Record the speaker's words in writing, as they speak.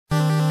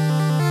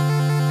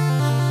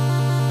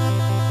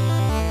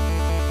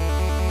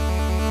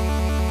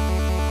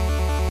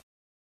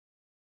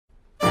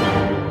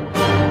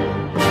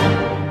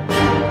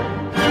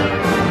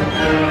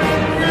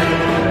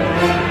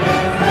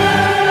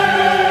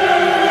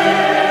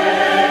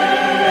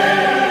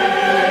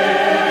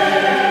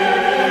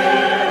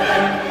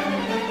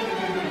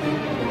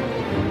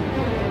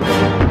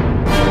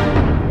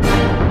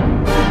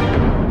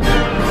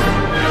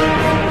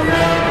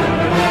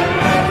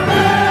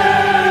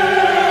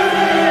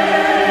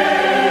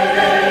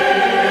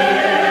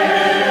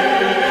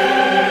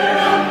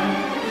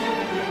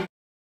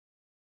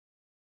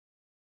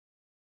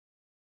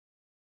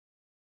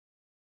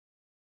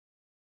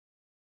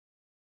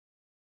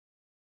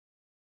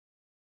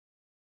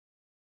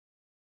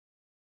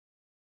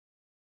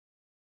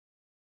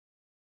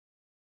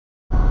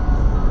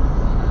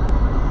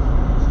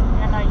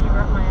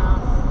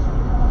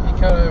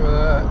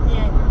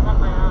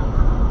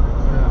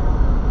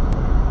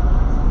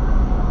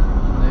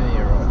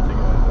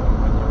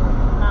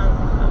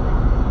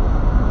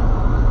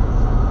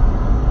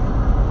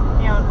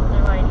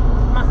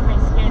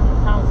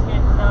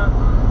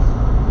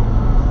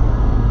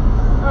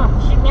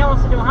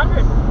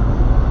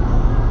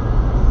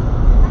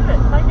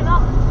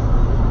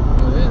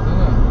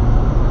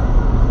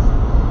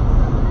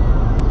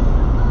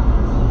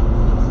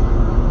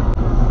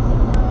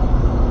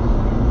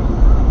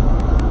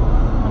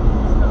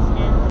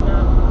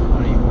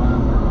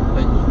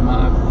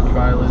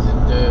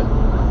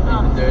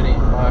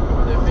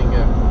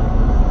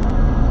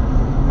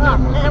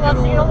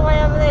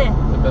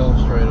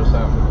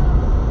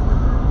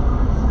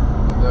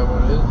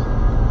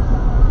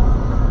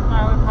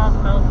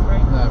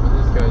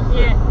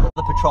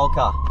patrol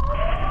car.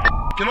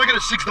 Can I get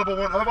a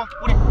 611 over?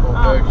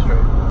 Berg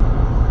Street.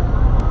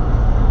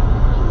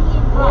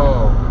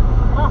 Oh.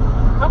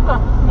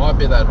 Might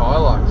be that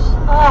Hilux.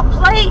 Oh,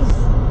 please!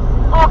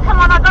 Oh, come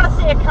on, I've got to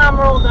see a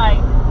Karma all day.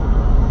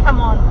 Come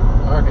on.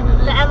 I reckon it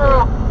is. The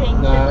Amarok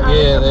thing. No,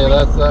 yeah, there,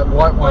 that's that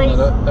white one Please,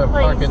 that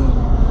please. fucking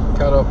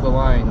cut off the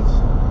lanes.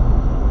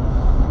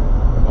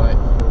 Wait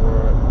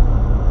for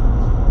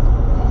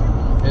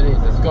it. It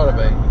is, it's gotta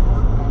be.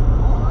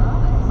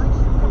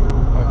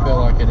 I feel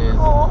like it is.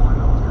 Oh.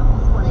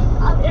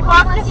 If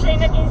I've just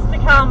seen an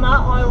Instakarma,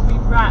 I will be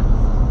wrapped.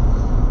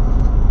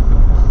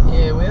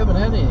 Yeah, we haven't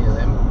had any of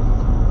them.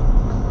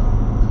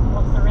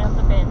 What's around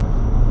the bend?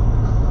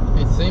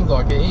 It seemed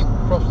like it. He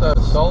crossed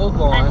those solid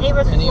lines And he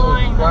was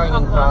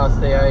flying past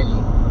the 80.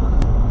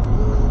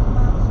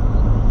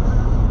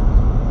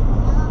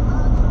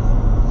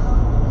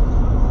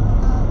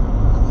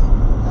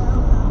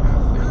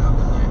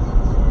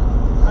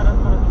 I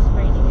don't want to be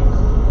speeding it.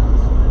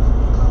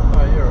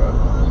 Oh, you're right.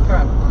 You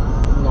can't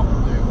not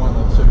do one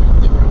or two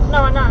different. No,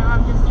 I know,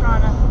 I'm just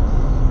trying to...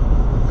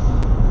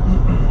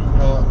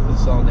 Oh,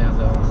 it's slowing down,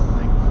 darling, I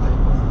think.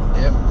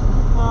 Yep.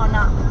 Oh,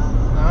 no.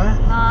 No?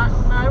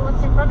 No,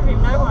 what's in front of him?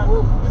 No one.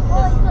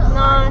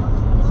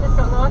 He's just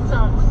got lights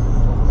on.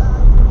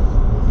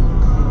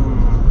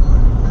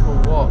 For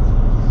what?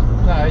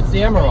 No, it's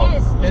the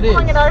Amarok. It is.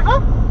 Pulling it over?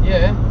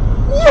 Yeah.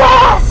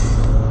 Yes!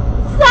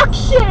 Suck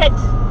shit!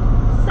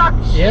 Suck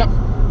shit. Yep.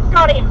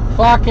 Got him.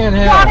 Fucking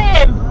hell. Got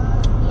him!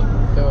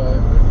 Go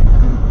over.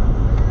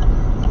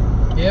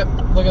 Yep,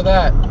 look at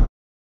that. It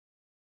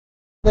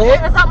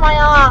There, was up my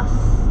ass.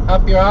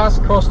 up your ass,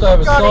 crossed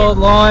over Got solid him.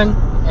 line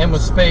and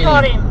was speeding.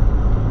 Got him.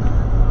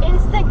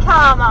 Instant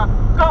Karma.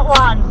 Got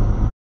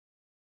one.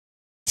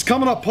 It's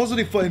coming up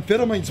positive for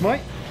amphetamines,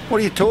 mate.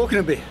 What are you talking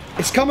about?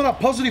 It's coming up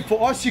positive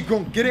for icy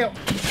grunt. Get out.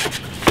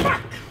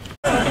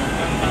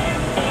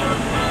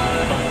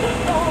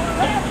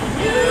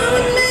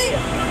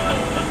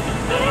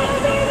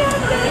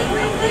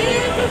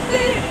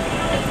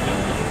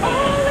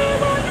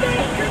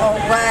 Oh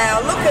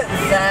wow, look at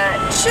that.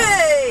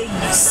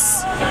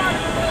 Jeez.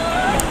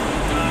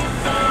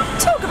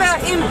 Talk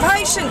about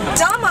impatient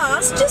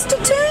dumbass, just a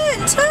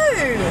turn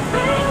too.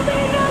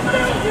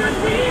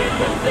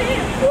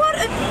 What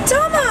a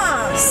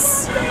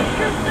dumbass.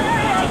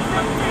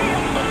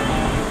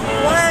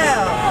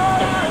 Wow.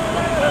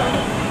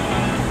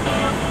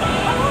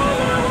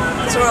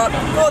 That's alright,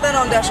 pour that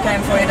on dash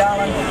cam for you,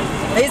 darling.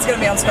 He's going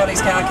to be on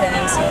Scotty's car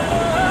cams.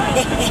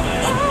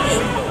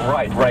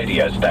 Right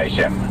radio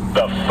station,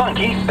 The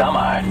Funky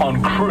Summer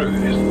on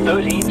Cruise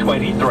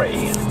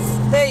 1323.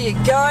 There you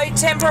go,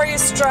 temporary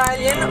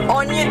Australian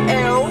on your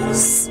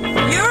L's.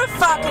 You're a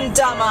fucking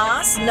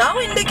dumbass, no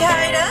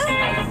indicator.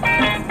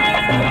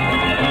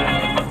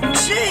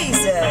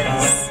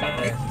 Jesus.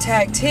 It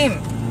tagged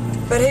him,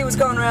 but he was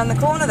going around the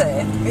corner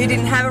there. He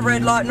didn't have a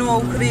red light,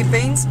 nor could he have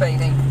been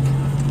speeding.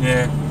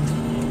 Yeah,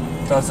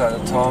 does that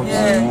at times.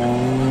 Yeah.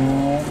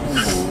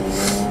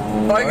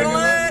 Bogan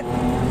alert!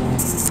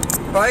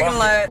 Bogan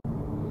alert!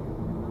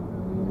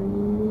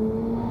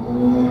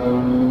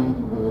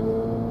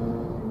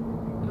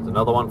 There's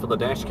another one for the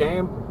dash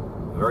cam.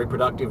 Very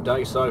productive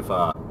day so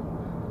far.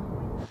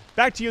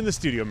 Back to you in the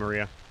studio,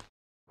 Maria.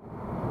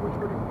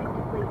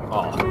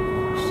 Oh.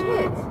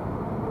 Shit.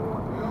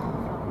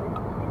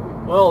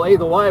 Well,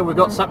 either way, we've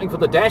got something for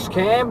the dash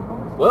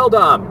cam. Well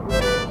done.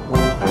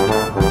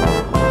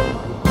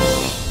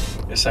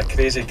 It's a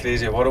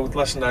crazy world.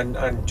 Listen,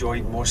 I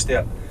enjoyed most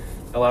of it.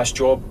 The last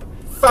job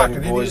Fucking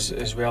didn't go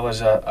as well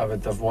as I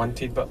would have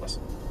wanted, but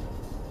listen.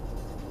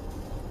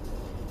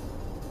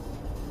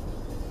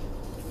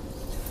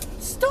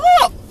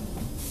 Stop!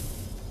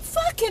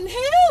 Fucking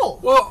hell!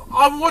 Well,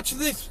 I'm watching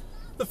this.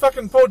 The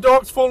fucking poor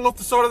dog's falling off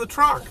the side of the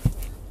truck.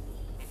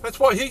 That's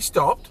why he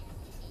stopped.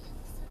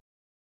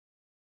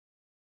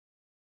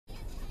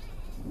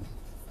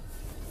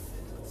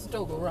 Is the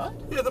dog alright?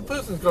 Yeah, the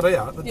person's got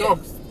out. The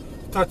dog's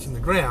touching the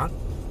ground.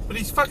 But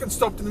he's fucking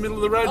stopped in the middle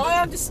of the road.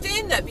 I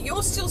understand that, but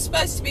you're still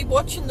supposed to be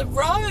watching the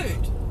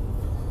road.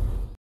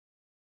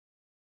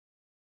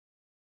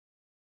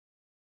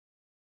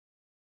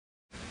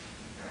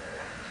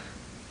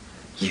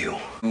 You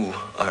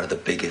are the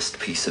biggest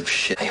piece of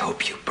shit. I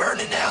hope you burn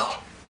in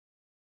hell.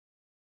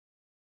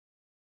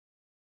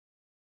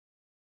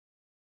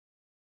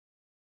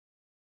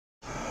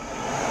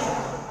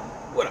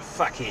 What a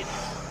fuckhead.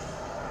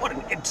 What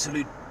an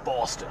absolute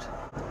bastard.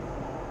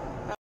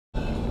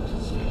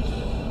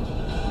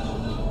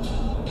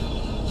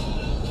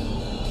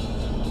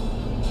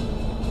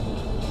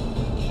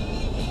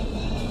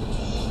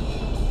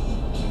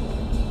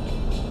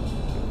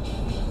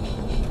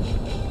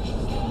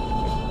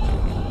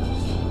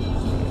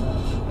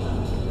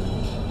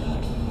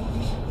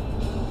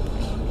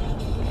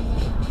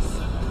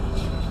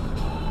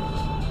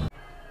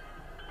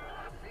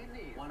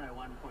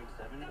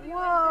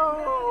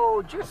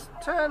 Whoa! Just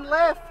turn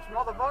left,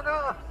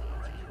 motherfucker!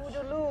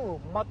 Toodaloo,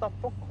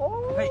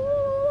 motherfucker! Hey,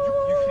 you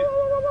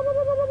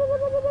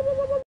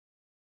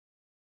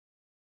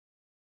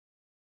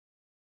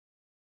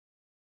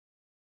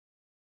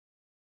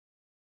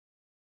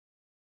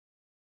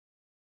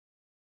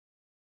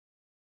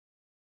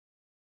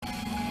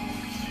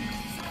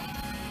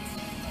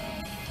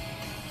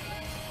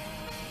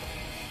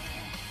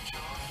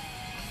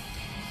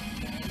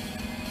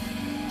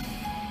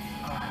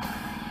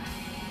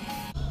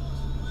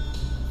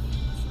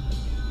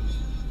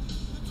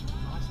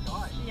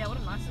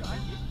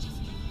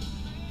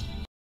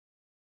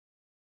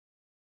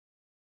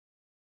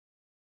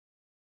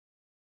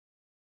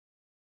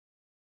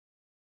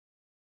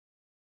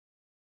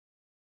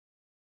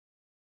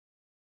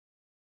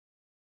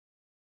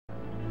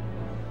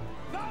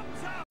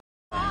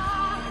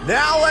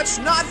Now let's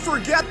not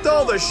forget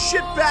though the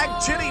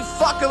shitbag titty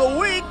fuck of the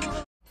week.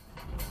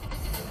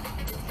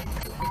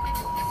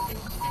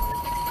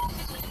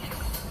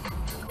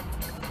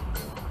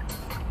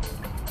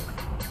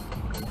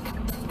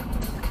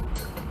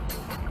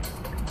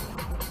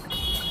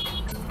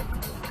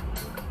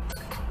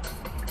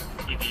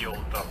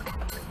 Idiota.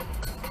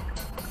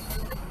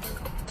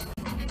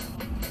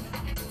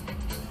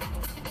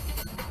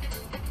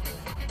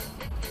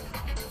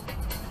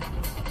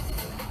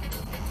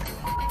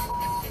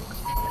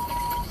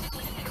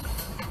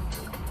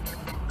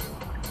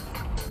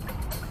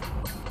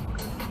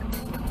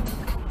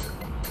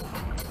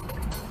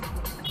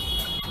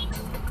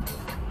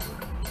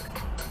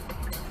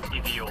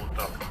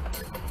 Idiota.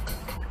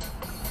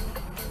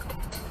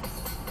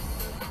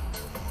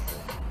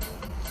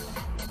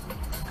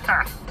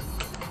 Ha!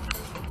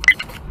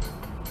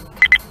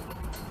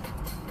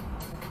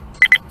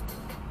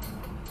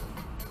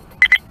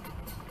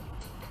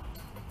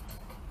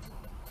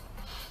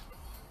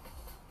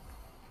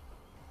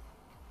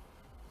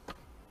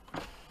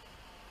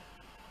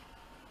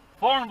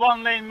 Form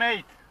one lane,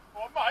 mate.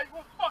 Oh mate,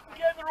 we'll fucking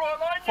get in the right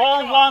lane.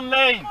 Form one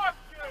lane. Fuck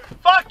you.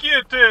 Fuck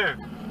you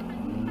too.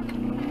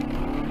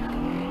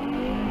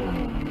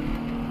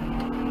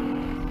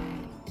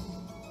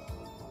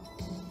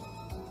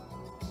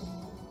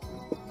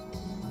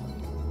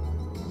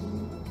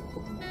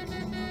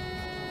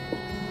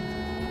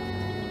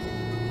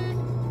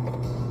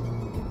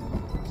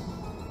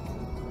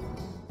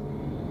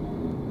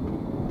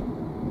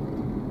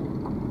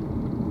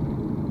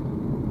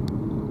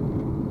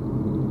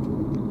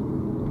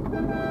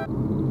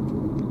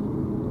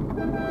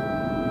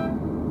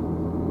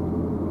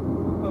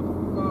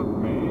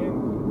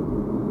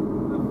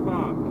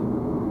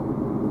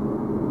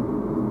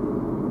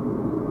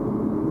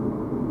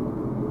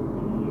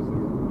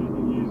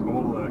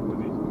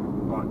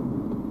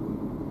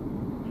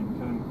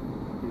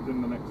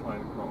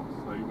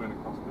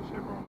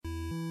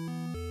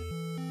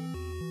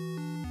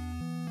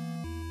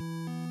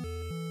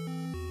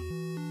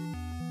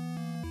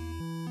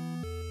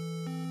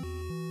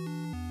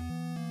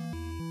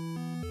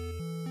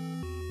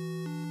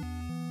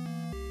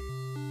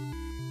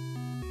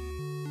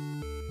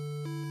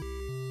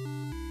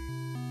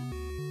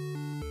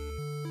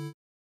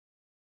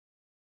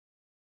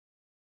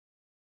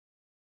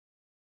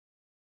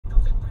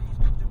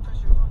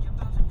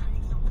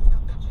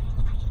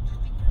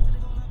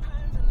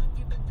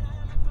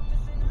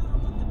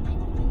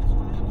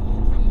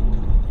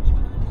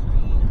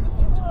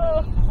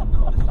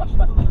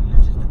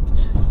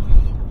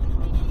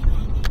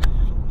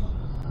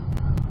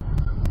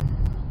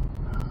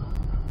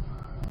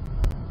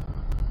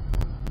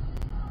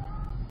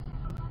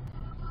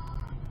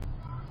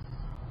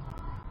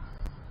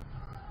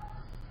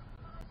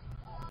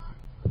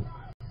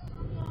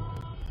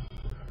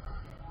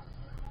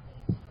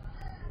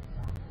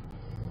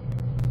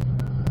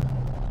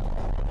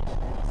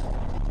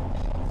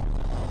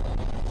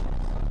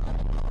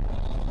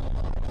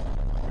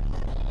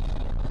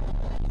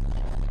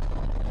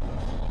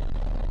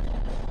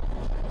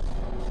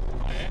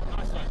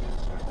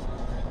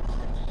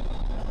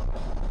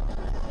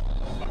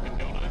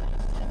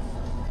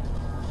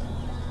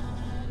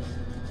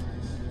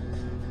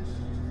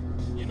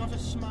 Not a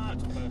smart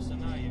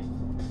person, are you?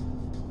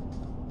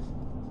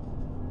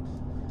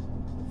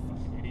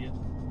 Fucking idiot.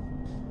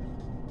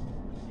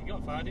 You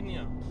got far, didn't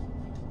you?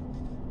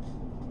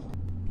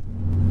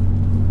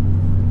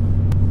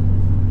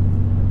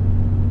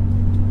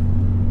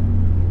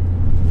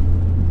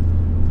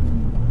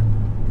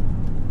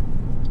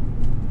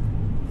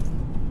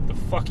 The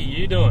fuck are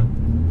you doing?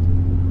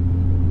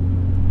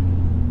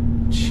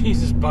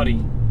 Jesus,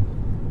 buddy.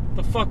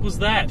 The fuck was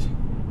that?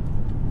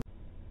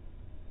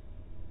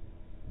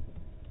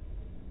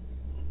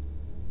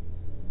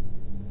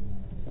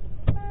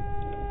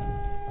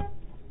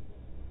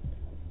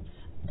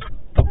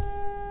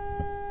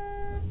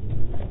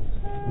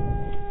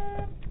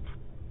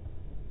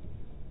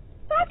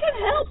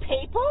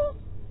 People?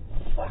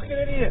 Fucking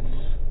idiots.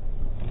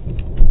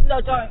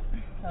 No, don't.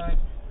 No.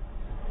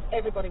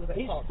 Everybody was at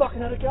He's fault. fucking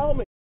had a go at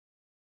me.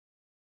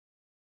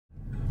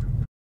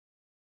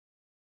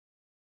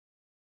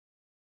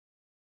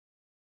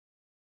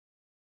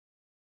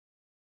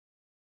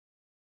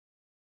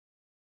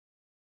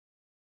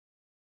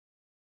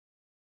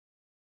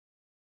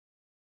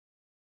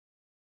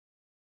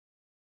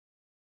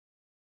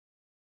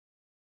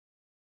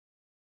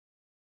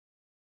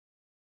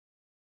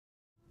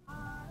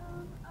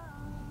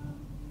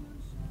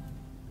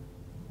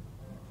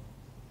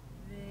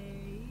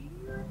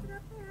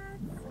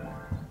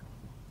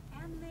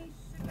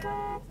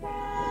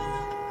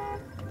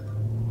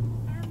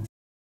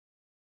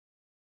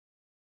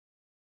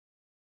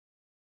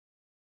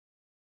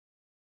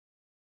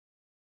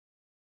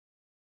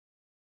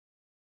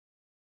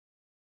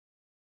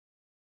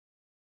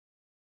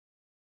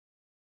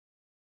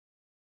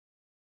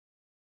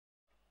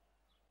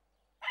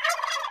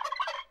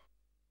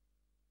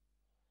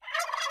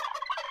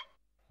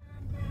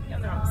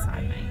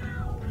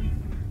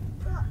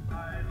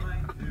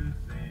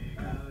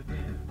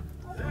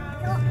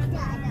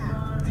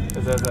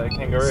 Is that a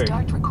kangaroo?